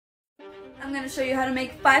I'm going to show you how to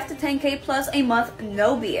make 5 to 10K plus a month,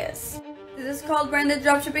 no BS. This is called branded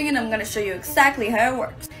dropshipping, and I'm going to show you exactly how it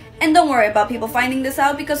works. And don't worry about people finding this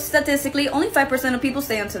out, because statistically only 5% of people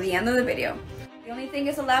stay until the end of the video. The only thing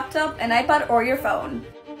is a laptop, an iPad, or your phone.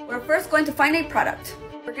 We're first going to find a product.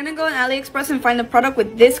 We're going to go on AliExpress and find a product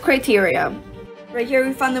with this criteria. Right here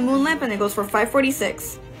we found the moon lamp and it goes for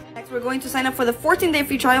 $5.46. Next we're going to sign up for the 14-day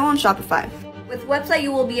free trial on Shopify. With website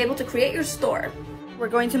you will be able to create your store. We're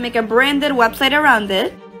going to make a branded website around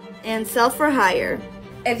it and sell for hire.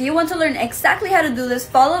 If you want to learn exactly how to do this,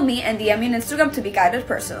 follow me and DM me on Instagram to be guided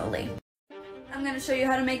personally. I'm going to show you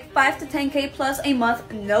how to make 5 to 10K plus a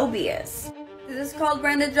month, no BS. This is called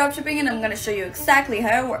branded dropshipping, and I'm going to show you exactly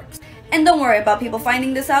how it works. And don't worry about people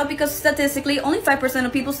finding this out, because statistically only 5%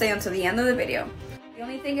 of people stay until the end of the video. The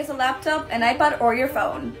only thing is a laptop, an iPad, or your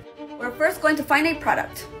phone. We're first going to find a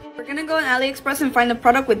product. We're going to go on AliExpress and find a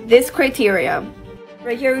product with this criteria.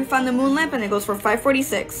 Right here we found the moon lamp and it goes for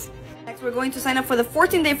 $5.46. Next we're going to sign up for the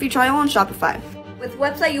 14-day free trial on Shopify. With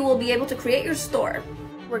website you will be able to create your store.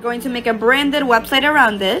 We're going to make a branded website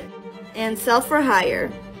around it and sell for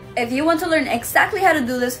hire. If you want to learn exactly how to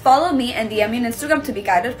do this, follow me and DM me on Instagram to be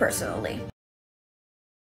guided personally.